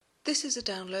This is a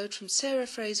download from Sarah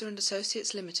Fraser and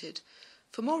Associates Limited.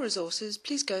 For more resources,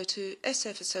 please go to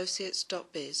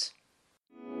sfassociates.biz.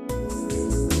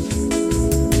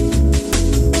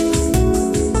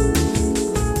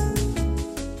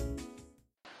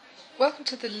 Welcome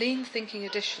to the Lean Thinking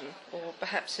edition, or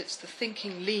perhaps it's the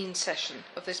Thinking Lean session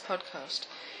of this podcast.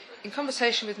 In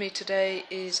conversation with me today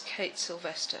is Kate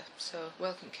Sylvester, so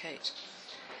welcome, Kate.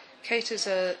 Kate is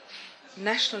a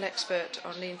national expert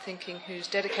on lean thinking who's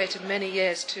dedicated many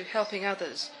years to helping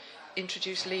others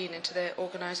introduce lean into their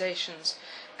organisations,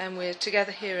 and we're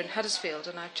together here in Huddersfield,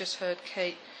 and I've just heard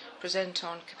Kate present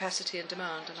on capacity and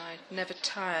demand, and I never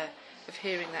tire of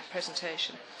hearing that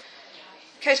presentation.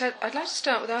 Kate, I'd like to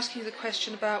start with asking you the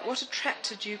question about what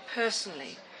attracted you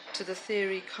personally to the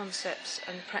theory, concepts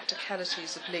and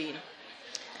practicalities of lean.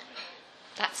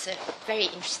 That's a very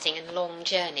interesting and long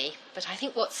journey, but I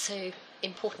think what's so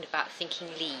important about thinking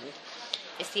lean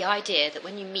is the idea that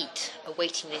when you meet a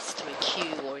waiting list or a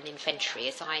queue or an inventory,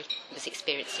 as I was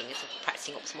experiencing as a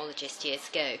practicing ophthalmologist years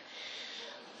ago,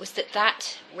 was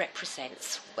that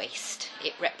represents waste.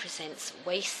 It represents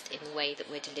waste in the way that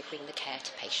we're delivering the care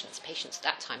to patients. Patients at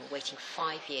that time were waiting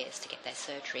 5 years to get their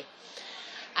surgery.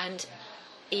 And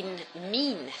in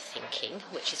mean thinking,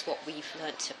 which is what we've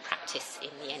learnt to practice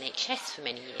in the NHS for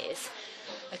many years,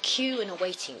 a queue and a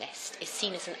waiting list is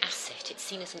seen as an asset, it's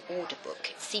seen as an order book,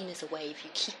 it's seen as a way of you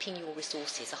keeping your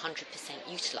resources 100%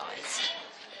 utilised.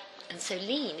 And so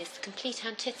lean is the complete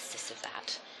antithesis of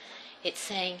that. It's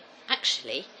saying,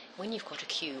 actually, when you've got a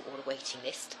queue or a waiting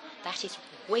list, that is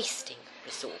wasting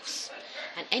resource.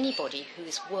 And anybody who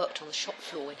has worked on the shop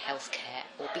floor in healthcare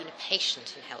or been a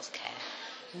patient in healthcare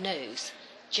knows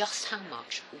just how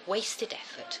much wasted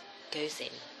effort goes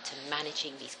in to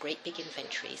managing these great big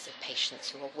inventories of patients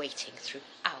who are waiting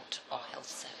throughout our health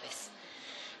service.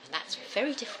 And that's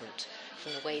very different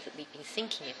from the way that we've been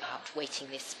thinking about waiting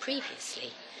lists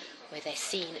previously, where they're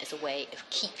seen as a way of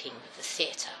keeping the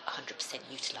theatre 100%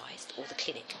 utilised, or the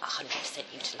clinic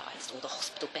 100% utilised, or the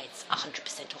hospital beds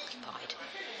 100% occupied.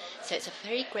 So it's a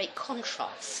very great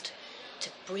contrast to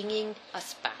bringing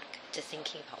us back to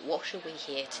thinking about what are we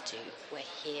here to do. We're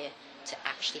here to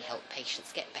actually help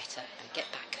patients get better and get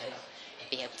back home and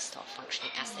be able to start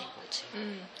functioning as they want to.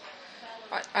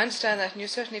 I understand that, and you're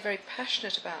certainly very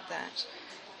passionate about that.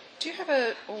 Do you have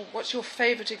or what's your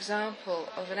favourite example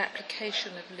of an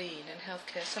application of lean in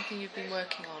healthcare, something you've been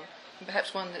working on, and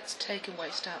perhaps one that's taken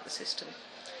waste out of the system?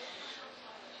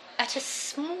 At a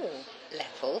small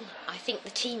level, I think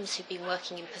the teams who've been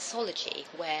working in pathology,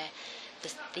 where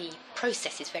the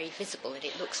process is very visible and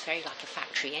it looks very like a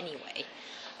factory anyway,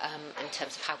 in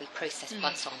terms of how we process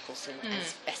blood samples and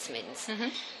specimens.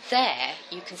 There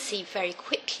you can see very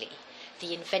quickly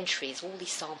the inventories, all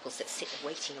these samples that sit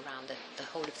waiting around the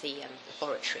whole of the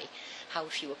laboratory, how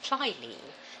if you apply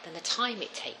lean, then the time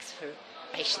it takes for a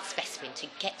patient specimen to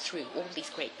get through all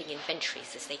these great big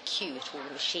inventories as they queue at all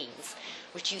the machines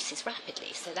reduces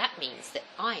rapidly. So that means that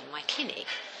I, in my clinic,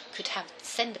 could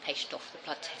send the patient off for the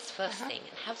blood test first thing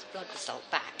and have the blood result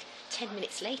back 10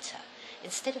 minutes later,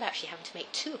 instead of actually having to make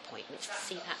 2 appointments to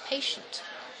see that patient.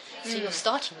 So you're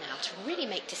starting now to really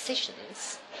make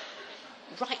decisions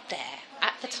right there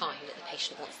at the time that the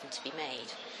patient wants them to be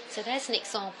made. So there's an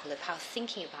example of how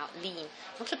thinking about lean,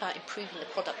 not about improving the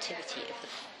productivity of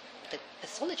the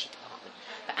pathology department,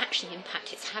 but actually the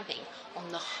impact it's having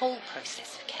on the whole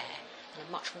process of care and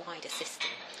a much wider system.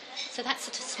 So that's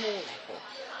at a small level.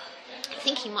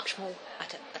 Thinking much more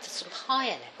at a sort of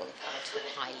higher level of how to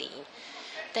apply lean,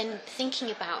 then thinking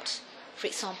about, for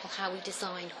example, how we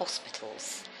design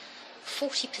hospitals.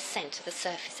 40% of the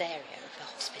surface area of the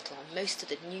hospital on most of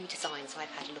the new designs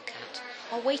I've had a look at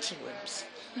are waiting rooms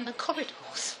and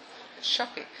corridors.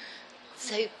 Shocking.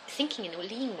 So thinking in a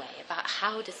lean way about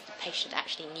how does the patient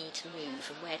actually need to move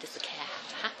and where does the care have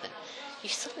to happen, you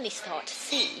suddenly start to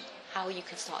see how you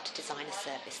can start to design a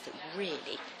service that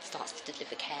really starts to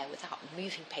deliver care without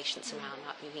moving patients around,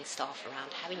 without moving staff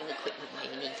around, having the equipment where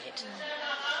you need it.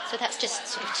 So that's just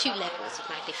sort of 2 levels of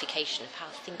magnification of how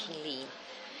thinking lean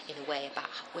in a way about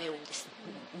where all this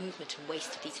movement and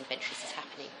waste of these inventories is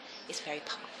happening is very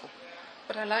powerful.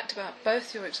 What I liked about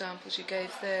both your examples you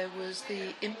gave there was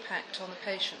the impact on the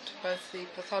patient, both the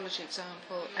pathology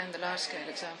example and the large-scale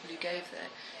example you gave there.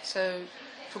 So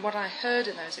from what I heard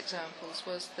in those examples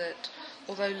was that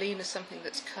although lean is something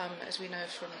that's come, as we know,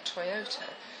 from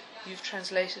Toyota, you've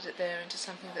translated it there into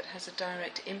something that has a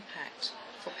direct impact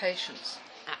for patients.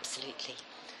 Absolutely.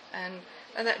 And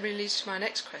that really leads to my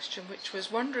next question, which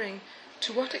was wondering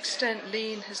to what extent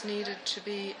lean has needed to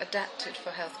be adapted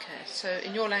for healthcare. So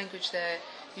in your language there,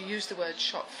 you use the word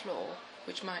shop floor,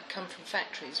 which might come from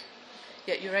factories.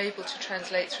 yet you're able to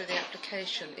translate through the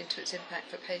application into its impact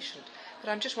for patient. But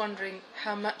I'm just wondering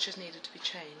how much is needed to be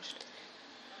changed.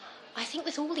 I think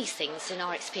with all these things in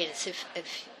our experience of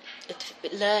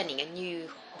learning a new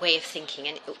way of thinking,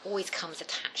 and it always comes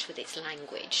attached with its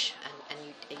language, and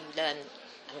you learn,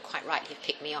 and quite rightly have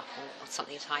picked me up on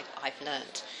something that I've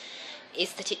learnt,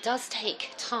 is that it does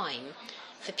take time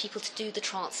for people to do the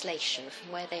translation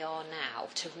from where they are now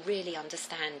to really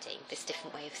understanding this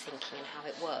different way of thinking and how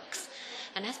it works.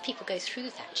 And as people go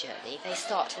through that journey, they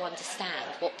start to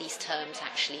understand what these terms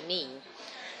actually mean.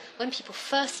 When people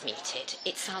first meet it,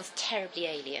 it sounds terribly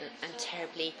alien and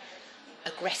terribly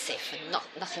aggressive and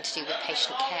nothing to do with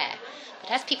patient care.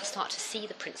 But as people start to see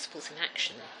the principles in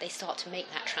action, they start to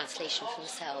make that translation for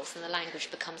themselves, and the language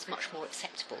becomes much more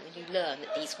acceptable. And you learn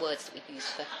that these words that we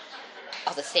use for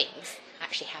other things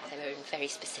actually have their own very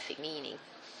specific meaning.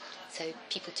 So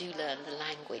people do learn the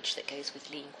language that goes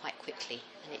with lean quite quickly,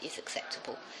 and it is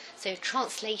acceptable. So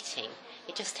translating,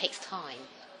 it just takes time.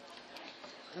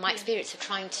 My experience of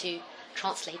trying to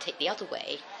translate it the other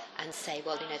way and say,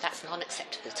 well, that's an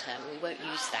unacceptable term, we won't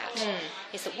use that,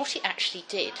 is that what it actually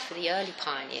did for the early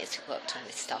pioneers who worked on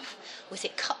this stuff was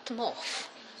it cut them off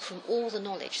from all the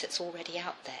knowledge that's already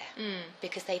out there,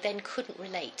 because they then couldn't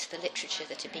relate to the literature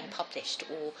that had been published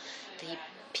or the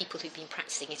people who'd been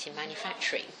practicing it in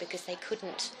manufacturing, because they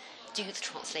couldn't do the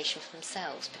translation for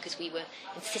themselves, because we were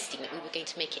insisting that we were going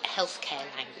to make it healthcare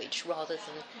language rather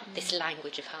than this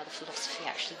language of how the philosophy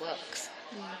actually works.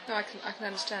 No, I can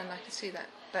understand. I can see that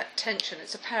tension.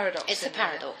 It's a paradox. It's a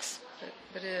paradox,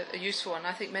 but a useful one.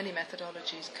 I think many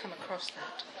methodologies come across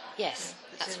that. Yes,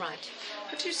 that's right.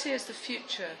 What do you see as the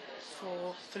future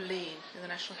for lean in the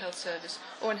National Health Service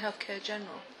or in healthcare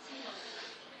general?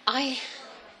 I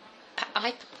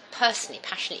personally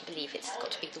passionately believe it's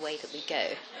got to be the way that we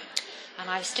go. And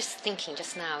I was just thinking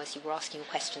just now, as you were asking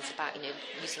questions about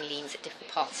using leans at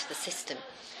different parts of the system.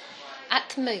 At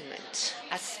the moment,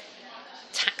 as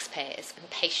taxpayers and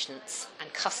patients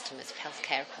and customers of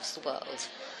healthcare across the world,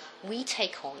 we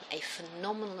take on a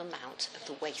phenomenal amount of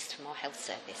the waste from our health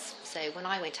service. So when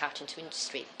I went out into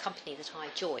industry, the company that I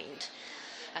joined,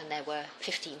 and there were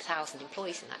 15,000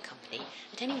 employees in that company,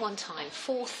 at any one time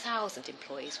 4,000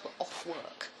 employees were off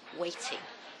work waiting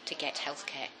to get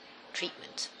healthcare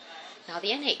treatment. Now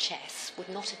the NHS would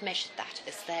not have measured that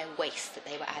as their waste that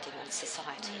they were adding on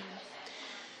society.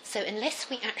 So unless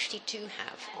we actually do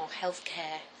have our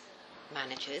healthcare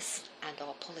managers and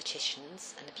our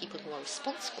politicians and the people who are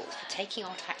responsible for taking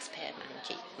our taxpayer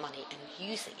money and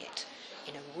using it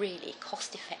in a really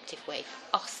cost-effective way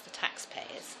for us, the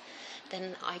taxpayers,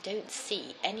 then I don't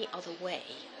see any other way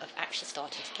of actually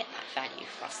starting to get that value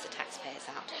for us, the taxpayers,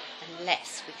 out,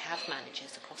 unless we have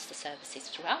managers across the services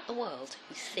throughout the world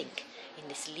who think in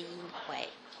this lean way.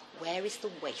 Where is the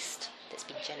waste that's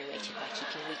been generated by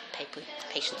keeping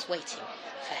patients waiting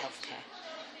for healthcare?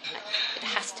 And it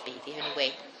has to be the only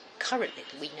way currently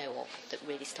that we know of that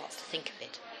really starts to think of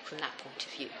it from that point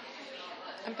of view.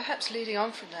 And perhaps leading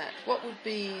on from that, what would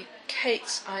be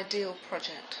Kate's ideal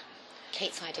project?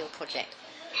 Kate's ideal project.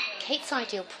 Kate's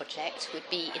ideal project would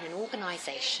be in an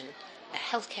organisation, a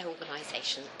healthcare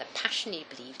organisation that passionately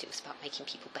believed it was about making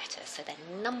people better. So their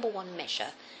number one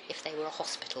measure, if they were a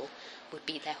hospital, would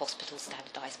be their hospital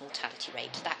standardised mortality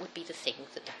rate. That would be the thing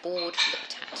that the board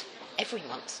looked at every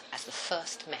month as the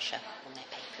first measure on their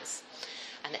papers.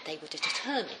 And that they were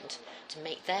determined to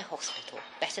make their hospital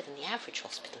better than the average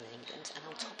hospital in England, and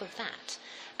on top of that,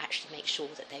 actually make sure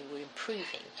that they were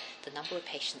improving the number of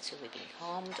patients who were being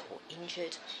harmed or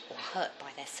injured or hurt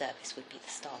by their service would be the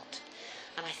start.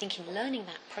 And I think in learning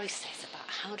that process about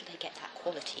how do they get that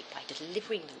quality by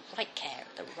delivering the right care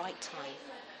at the right time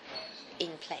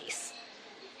in place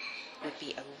would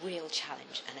be a real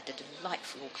challenge and a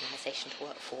delightful organisation to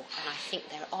work for. And I think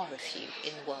there are a few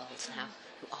in the world now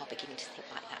who are beginning to think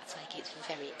like that. So I think it's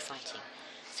very exciting.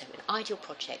 So an ideal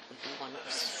project would be one that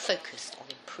was focused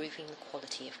on improving the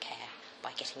quality of care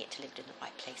by getting it delivered in the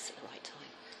right place at the right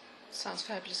time. Sounds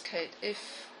fabulous, Kate.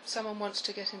 If someone wants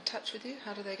to get in touch with you,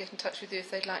 how do they get in touch with you if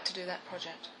they'd like to do that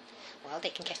project? Well, they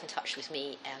can get in touch with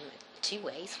me two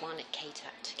ways. One at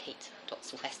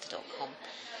kate@kate.sylvester.com,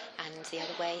 and the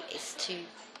other way is to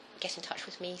get in touch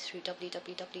with me through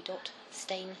www.steyn.org.uk.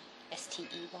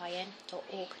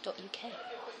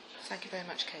 Thank you very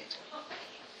much, Kate.